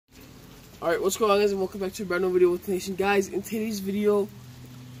Alright, what's going on, guys, and welcome back to a brand new video with the Nation. Guys, in today's video,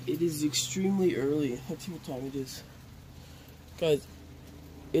 it is extremely early. Let's see what time it is. Guys,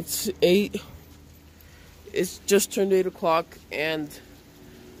 it's 8. It's just turned 8 o'clock, and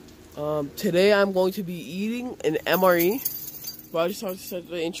today I'm going to be eating an MRE. But I just have to set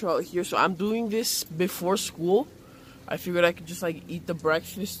the intro out here. So I'm doing this before school. I figured I could just like eat the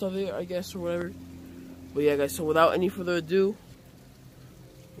breakfast of it, I guess, or whatever. But yeah, guys, so without any further ado,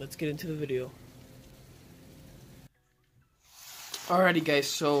 let's get into the video. Alrighty, guys,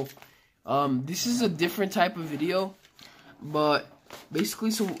 so this is a different type of video, but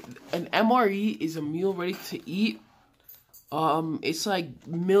basically, so an MRE is a meal ready to eat. It's like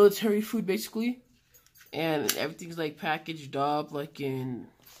military food basically, and everything's like packaged up like in,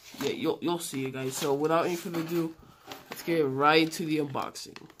 yeah, you'll see it, guys. So without any further ado, let's get right into the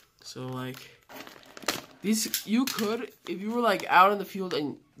unboxing. So like, this, you could, if you were like out in the field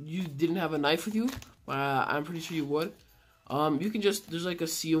and you didn't have a knife with you, I'm pretty sure you would. You can just, there's like a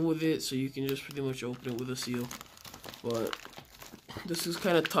seal with it, so you can just pretty much open it with a seal. But this is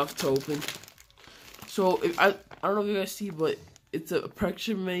kind of tough to open. So if I don't know if you guys see, but it's a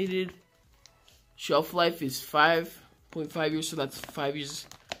approximated shelf life is 5.5 years, so that's 5 years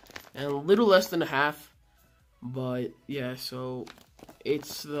and a little less than a half. But yeah, so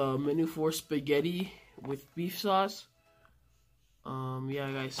it's the menu for spaghetti with beef sauce.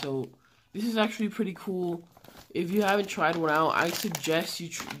 Yeah, guys, so this is actually pretty cool. If you haven't tried one out, I suggest you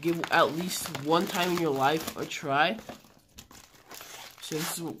give at least one time in your life a try. So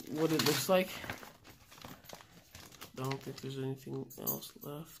this is what it looks like. I don't think there's anything else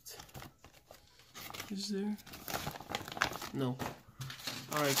left. Is there? No.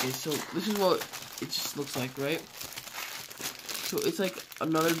 Alright, guys, so this is what it just looks like, right? So it's like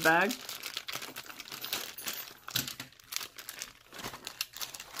another bag.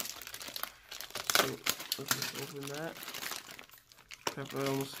 So let's just open that. Pepper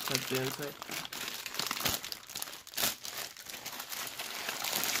almost touched the inside.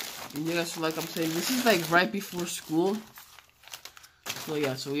 And yeah, so like I'm saying, this is like right before school. So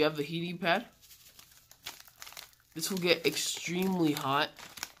yeah, so we have the heating pad. This will get extremely hot.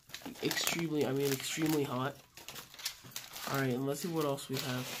 Extremely hot. Alright, and let's see what else we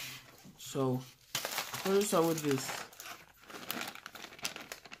have. So, let's start with this.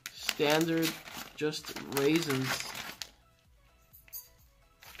 Standard, just raisins.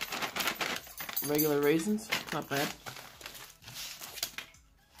 Regular raisins, not bad.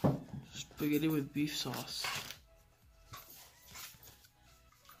 Spaghetti with beef sauce.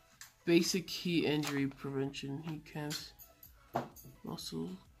 Basic heat injury prevention. Heat cramps.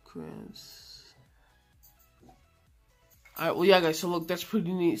 Muscle cramps. Alright, well yeah, guys, so look, that's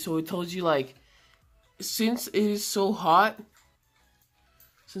pretty neat. So it tells you, like, since it is so hot,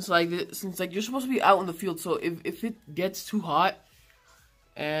 since you're supposed to be out in the field, so if it gets too hot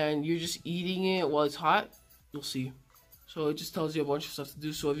and you're just eating it while it's hot, you'll see. So it just tells you a bunch of stuff to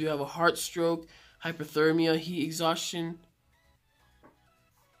do. So if you have a heart stroke, hypothermia, heat exhaustion.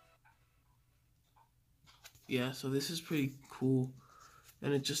 Yeah, so this is pretty cool.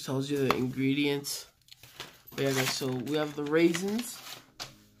 And it just tells you the ingredients. But yeah, guys, so we have the raisins.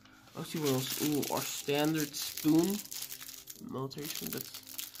 Let's see what else. Ooh, our standard spoon. Military spoon, that's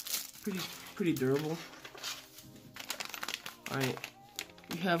pretty durable. Alright.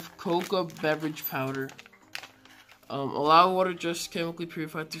 We have cocoa beverage powder. Allow water just chemically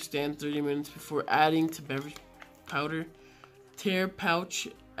purified to stand 30 minutes before adding to beverage powder. Tear pouch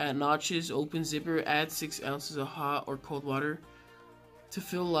at notches, open zipper, add 6 ounces of hot or cold water. To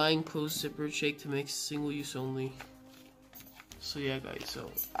fill line, close zipper, shake to make single use only. So yeah, guys,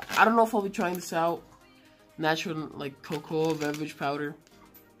 so I don't know if I'll be trying this out. Natural, like, cocoa beverage powder.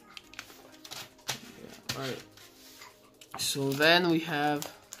 Yeah, alright. So then we have,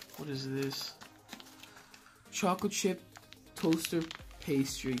 what is this? Chocolate chip toaster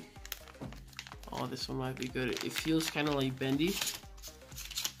pastry. Oh, this one might be good. It feels kind of like bendy.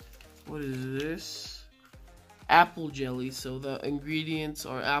 What is this? Apple jelly. So the ingredients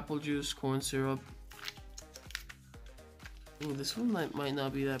are apple juice, corn syrup. Oh, this one might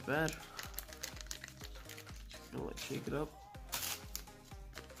not be that bad. Just gonna like shake it up.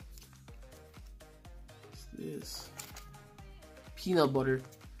 What's this? Peanut butter.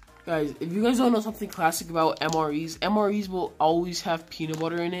 Guys, if you guys don't know something classic about MREs, MREs will always have peanut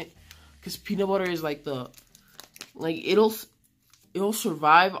butter in it, because peanut butter is like it'll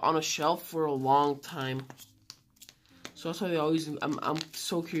survive on a shelf for a long time. So that's why they always. I'm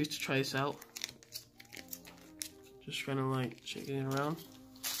so curious to try this out. Just trying to like shaking it around,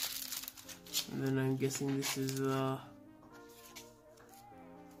 and then I'm guessing this is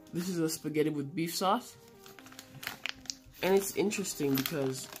this is a spaghetti with beef sauce. And it's interesting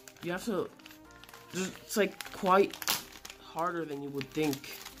because you have to, it's like quite harder than you would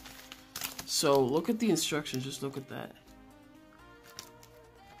think. So look at the instructions, just look at that.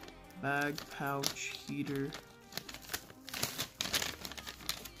 Bag, pouch, heater.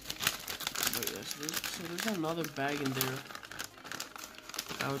 Wait, so there's another bag in there.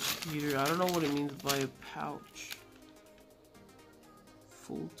 Pouch, heater. I don't know what it means by a pouch.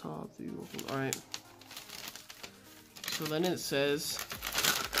 Full top, alright. So then it says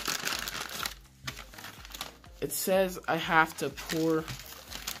I have to pour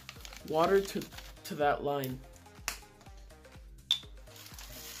water to that line.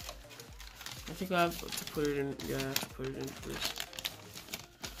 I think I have to put it in, yeah, I have to put it in first.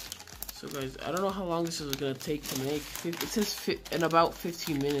 So guys, I don't know how long this is gonna take to make. It says in about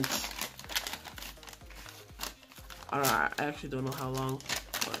 15 minutes. I actually don't know how long.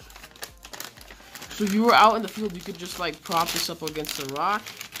 But. So if you were out in the field, you could just like prop this up against the rock.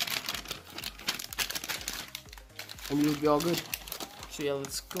 And you'll be all good. So yeah,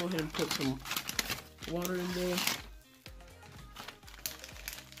 let's go ahead and put some water in there.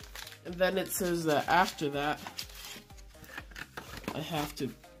 And then it says that after that, I have to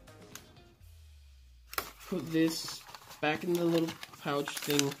put this back in the little pouch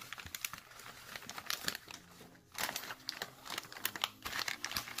thing.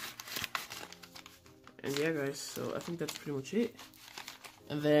 And yeah guys, so I think that's pretty much it.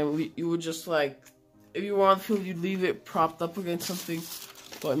 And then you would just like, if you were on the field, you'd leave it propped up against something.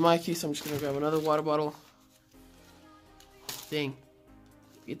 But in my case, I'm just gonna grab another water bottle. Dang,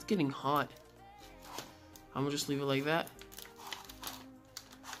 it's getting hot. I'm gonna just leave it like that.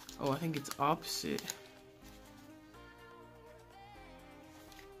 Oh, I think it's opposite.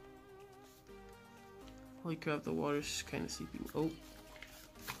 Holy crap, the water's kind of seeping. Oh.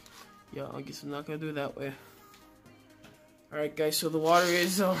 Yeah, I guess I'm not gonna do it that way. Alright guys, so the water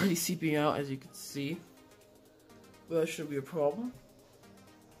is already seeping out, as you can see. But that shouldn't be a problem.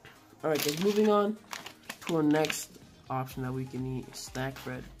 Alright guys, moving on to our next option that we can eat, snack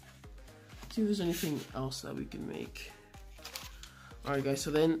bread. Let's see if there's anything else that we can make. Alright guys,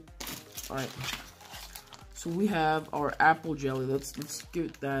 so then, alright. So we have our apple jelly. Let's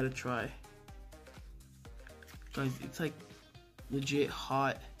give that a try. Guys, it's like legit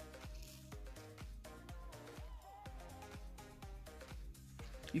hot.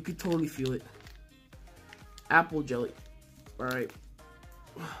 You could totally feel it. Apple jelly. Alright.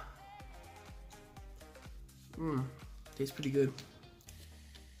 Tastes pretty good.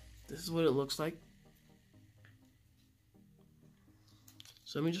 This is what it looks like.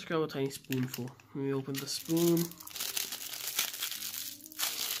 So let me just grab a tiny spoonful. Let me open the spoon.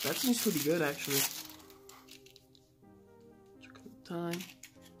 That seems pretty good actually. Time.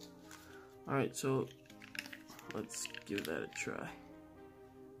 Alright, so let's give that a try.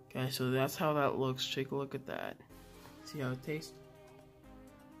 Okay, so that's how that looks. Take a look at that. See how it tastes?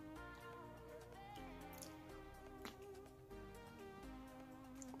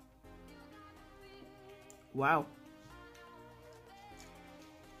 Wow.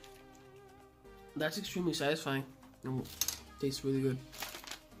 That's extremely satisfying. And tastes really good.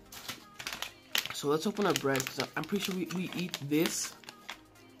 So let's open our bread, because I'm pretty sure we eat this.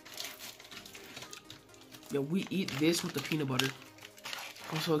 Yeah, we eat this with the peanut butter.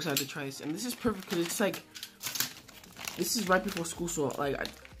 I'm so excited to try this. And this is perfect because it's like, this is right before school, so like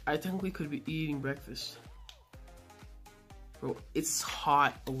I technically could be eating breakfast. Bro, it's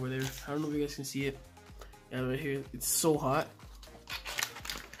hot over there. I don't know if you guys can see it. Yeah, right here. It's so hot.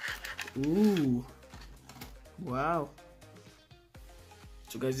 Ooh. Wow.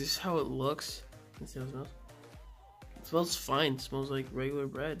 So guys, this is how it looks. Let's see how it smells. It smells fine. It smells like regular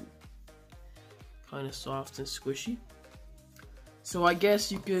bread. Kind of soft and squishy. So I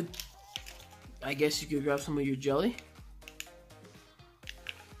guess you could grab some of your jelly.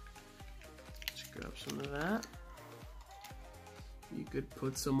 Just grab some of that. You could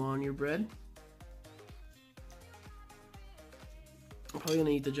put some on your bread. I'm probably gonna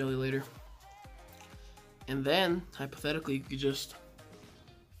eat the jelly later. And then, hypothetically, you could just,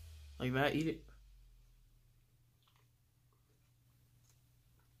 like that, eat it.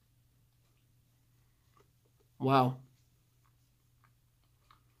 Wow.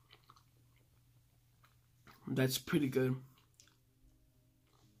 That's pretty good.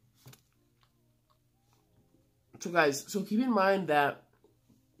 So guys, so keep in mind that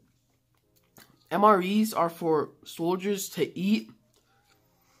MREs are for soldiers to eat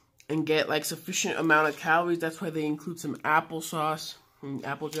and get like sufficient amount of calories. That's why they include some applesauce and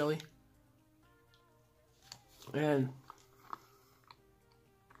apple jelly. And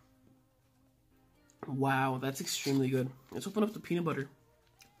Wow, that's extremely good. Let's open up the peanut butter.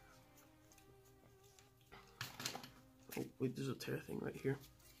 Oh, wait, there's a tear thing right here.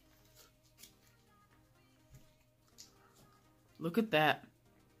 Look at that.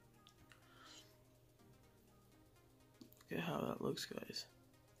 Look at how that looks, guys.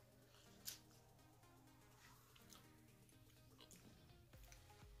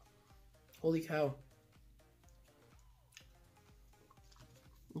 Holy cow.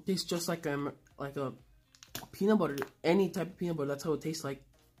 It tastes just like a peanut butter. Any type of peanut butter, that's how it tastes like.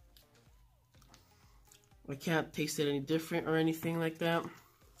 I can't taste it any different or anything like that.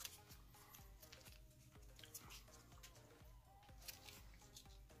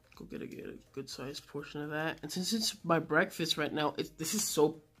 Go get a good sized portion of that. And since it's my breakfast right now, this is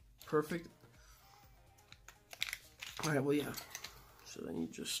so perfect. Alright, well, yeah. So then you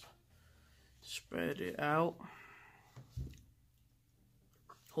just spread it out.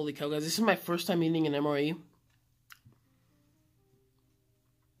 Holy cow, guys. This is my first time eating an MRE.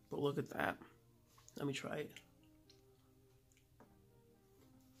 But look at that. Let me try it.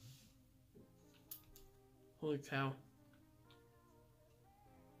 Holy cow.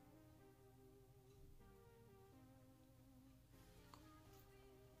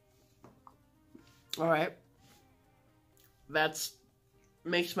 Alright. That's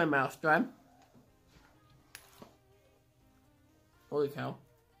makes my mouth dry. Holy cow.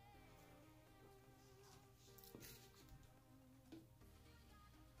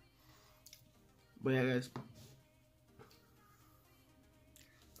 But yeah, guys.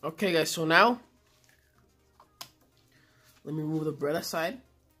 Okay, guys, so now let me move the bread aside.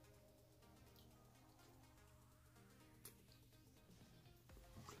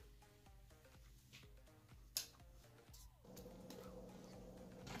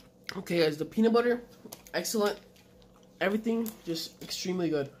 Okay, guys, the peanut butter, excellent. Everything just extremely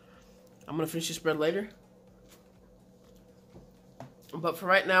good. I'm gonna finish this bread later. But for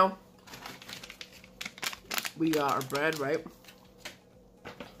right now, we got our bread, right?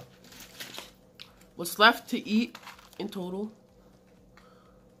 What's left to eat in total?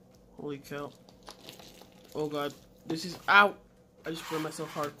 Holy cow. Oh god, this is out. I just burned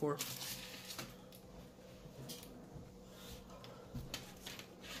myself hardcore.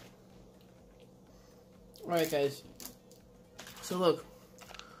 Alright, guys. So look,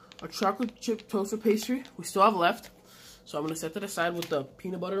 our chocolate chip toaster pastry, we still have left. So I'm going to set that aside with the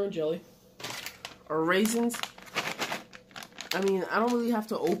peanut butter and jelly. Our raisins, I mean, I don't really have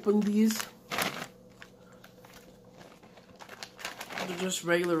to open these. They're just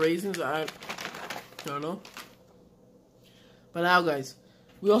regular raisins. I don't know. But now, guys,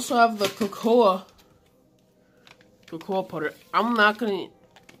 we also have the cocoa powder. I'm not going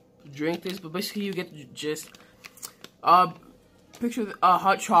to drink this, but basically you get the gist. Picture a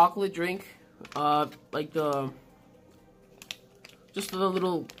hot chocolate drink. Like just a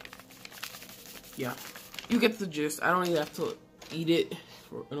little, yeah, you get the gist. I don't even have to eat it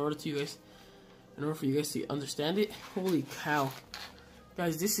in order for you guys to understand it. Holy cow,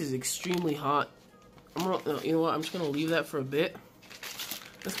 guys, this is extremely hot. You know what? I'm just gonna leave that for a bit.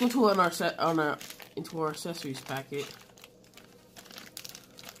 Let's go into into our accessories packet.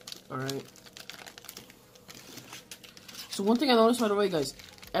 All right. So one thing I noticed right away, guys,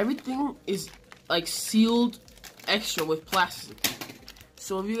 everything is like sealed extra with plastic.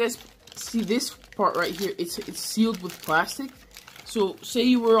 So if you guys see this part right here, it's sealed with plastic. So say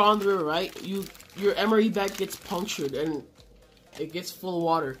you were on the river, right? Your MRE bag gets punctured and it gets full of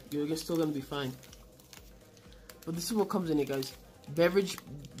water. You're still gonna be fine. But this is what comes in it, guys. Beverage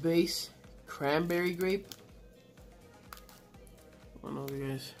base cranberry grape. I don't know if you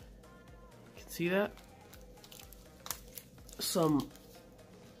guys can see that. Some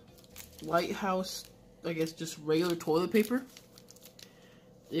White House, I guess, just regular toilet paper.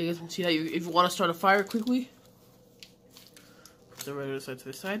 You guys can see that. If you want to start a fire quickly, put the right side to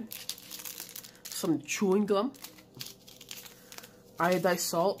the side. Some chewing gum, iodized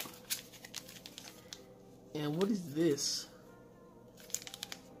salt, and what is this?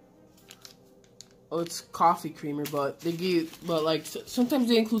 Oh, it's coffee creamer, but sometimes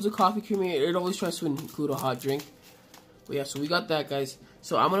they include the coffee creamer. It always tries to include a hot drink. But yeah, so we got that, guys.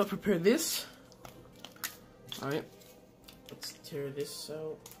 So I'm gonna prepare this. All right, let's tear this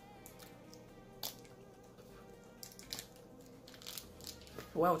out.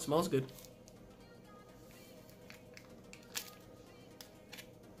 Wow, it smells good.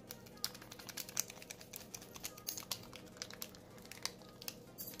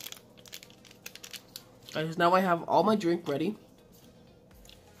 Guys, now I have all my drink ready,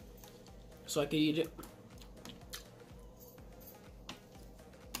 so I can eat it.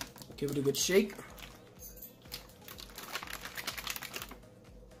 Give it a good shake.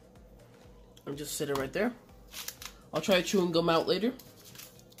 and just sit it right there. I'll try chewing gum out later.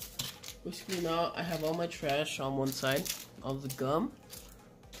 Basically now I have all my trash on one side of the gum.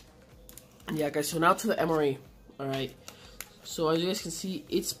 And yeah guys, so now to the MRE. Alright. So as you guys can see,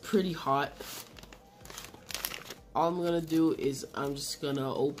 it's pretty hot. All I'm gonna do is I'm just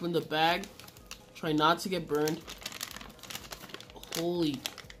gonna open the bag. Try not to get burned. Holy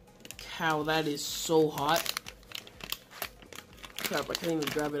cow, that is so hot. Crap, I can't even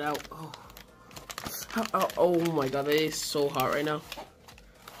grab it out. Oh my god, that is so hot right now.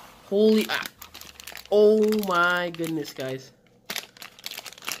 Holy, oh my goodness, guys.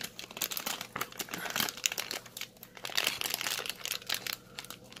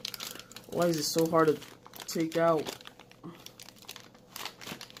 Why is it so hard to take out?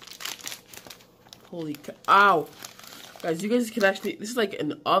 Holy cow. Ow! Guys, you guys can actually, this is like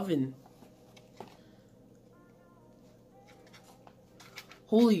an oven.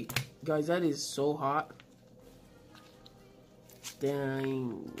 Holy, guys, that is so hot.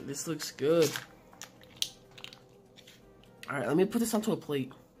 Dang, this looks good. Alright, let me put this onto a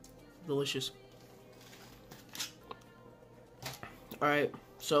plate. Delicious. Alright,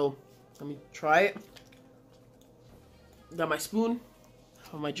 so let me try it. Got my spoon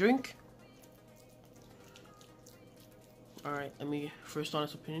for my drink. Alright, let me first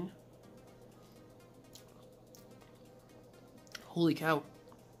honest opinion. Holy cow.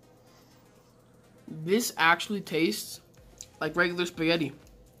 This actually tastes like regular spaghetti.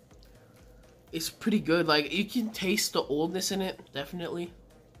 It's pretty good. Like, you can taste the oldness in it, definitely.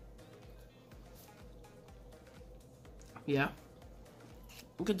 Yeah.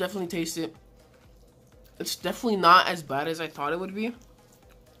 You could definitely taste it. It's definitely not as bad as I thought it would be.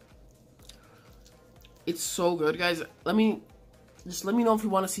 It's so good, guys. Let me know if you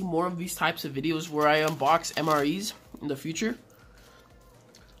want to see more of these types of videos where I unbox MREs in the future.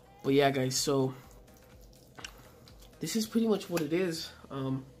 But yeah, guys, so this is pretty much what it is.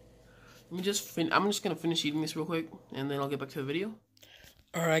 I'm just gonna finish eating this real quick, and then I'll get back to the video.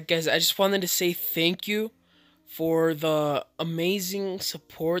 Alright guys, I just wanted to say thank you for the amazing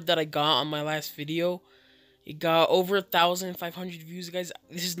support that I got on my last video. It got over 1,500 views, guys.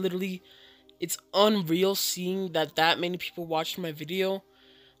 This is literally, it's unreal seeing that many people watched my video.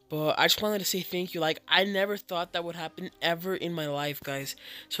 But I just wanted to say thank you. Like, I never thought that would happen ever in my life, guys.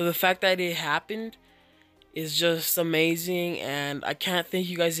 So the fact that it happened is just amazing, and I can't thank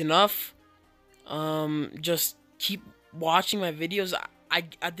you guys enough. Just keep watching my videos. I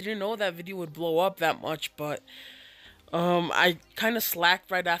didn't know that video would blow up that much, but I kind of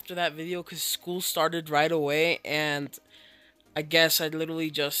slacked right after that video because school started right away, and I guess I literally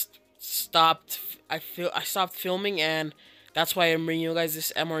just stopped. I stopped filming, and that's why I'm bringing you guys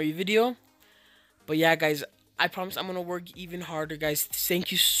this MRE video. But yeah, guys, I promise I'm gonna work even harder, guys.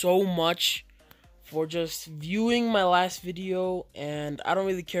 Thank you so much for just viewing my last video, and I don't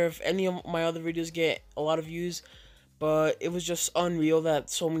really care if any of my other videos get a lot of views, but it was just unreal that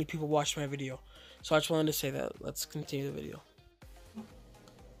so many people watched my video. So I just wanted to say that. Let's continue the video.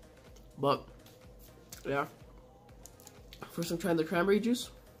 But yeah, first I'm trying the cranberry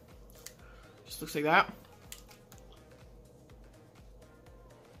juice. Just looks like that.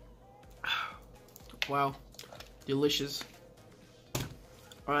 Wow, delicious.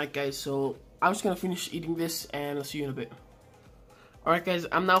 Alright guys, so I'm just gonna finish eating this, and I'll see you in a bit. Alright guys,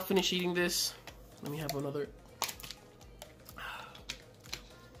 I'm now finished eating this. Let me have another.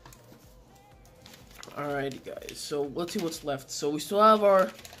 Alrighty guys, so let's see what's left. So we still have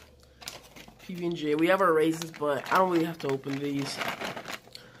our PB&J. We have our raisins, but I don't really have to open these.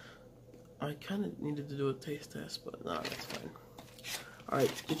 I kind of needed to do a taste test, but nah, that's fine.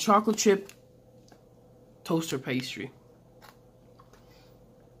 Alright, the chocolate chip toaster pastry.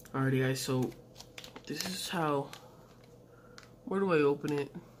 Alrighty guys, so this is how, where do I open it?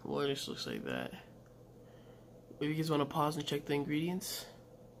 Well, it just looks like that. Maybe you guys want to pause and check the ingredients.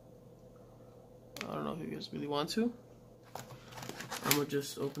 I don't know if you guys really want to. I'm gonna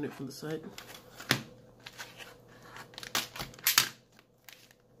just open it from the side.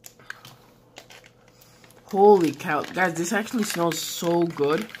 Holy cow, guys, this actually smells so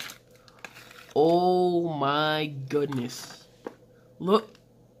good. Oh my goodness. Look.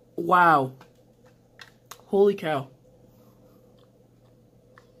 Wow. Holy cow.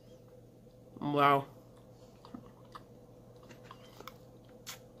 Wow.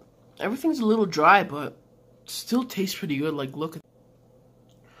 Everything's a little dry, but still tastes pretty good. Like, look at.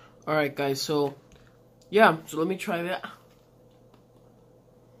 Alright, guys, so yeah, so let me try that.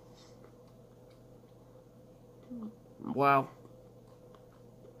 Wow.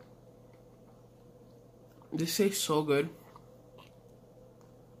 This tastes so good.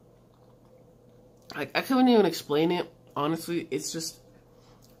 I couldn't even explain it. Honestly, it's just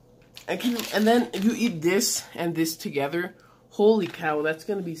and then if you eat this and this together, holy cow, that's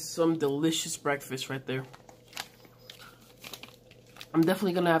gonna be some delicious breakfast right there. I'm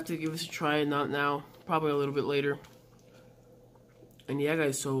definitely gonna have to give this a try, not now, probably a little bit later. And yeah,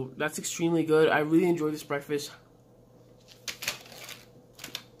 guys, so that's extremely good. I really enjoy this breakfast.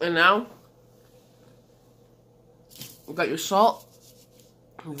 And now, we got your salt.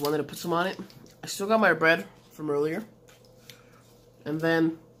 You wanted to put some on it. I still got my bread from earlier. And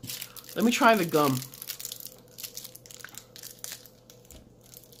then, let me try the gum.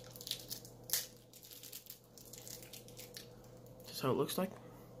 This is how it looks like.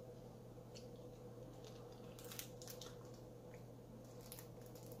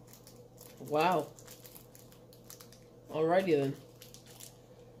 Wow. Alrighty then.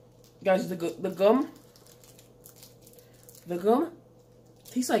 Guys, the gum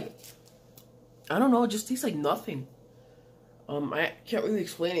tastes like, I don't know, it just tastes like nothing. I can't really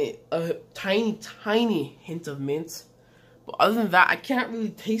explain it. A tiny hint of mint. But other than that, I can't really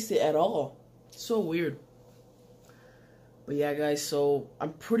taste it at all. It's so weird. But yeah, guys, so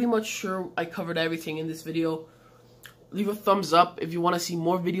I'm pretty much sure I covered everything in this video. Leave a thumbs up if you want to see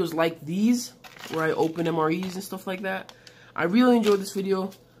more videos like these, where I open MREs and stuff like that. I really enjoyed this video.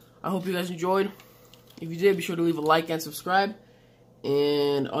 I hope you guys enjoyed. If you did, be sure to leave a like and subscribe.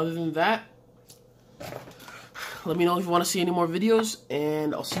 And other than that, let me know if you want to see any more videos,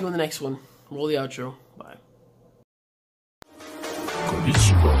 and I'll see you in the next one. Roll the outro. Bye.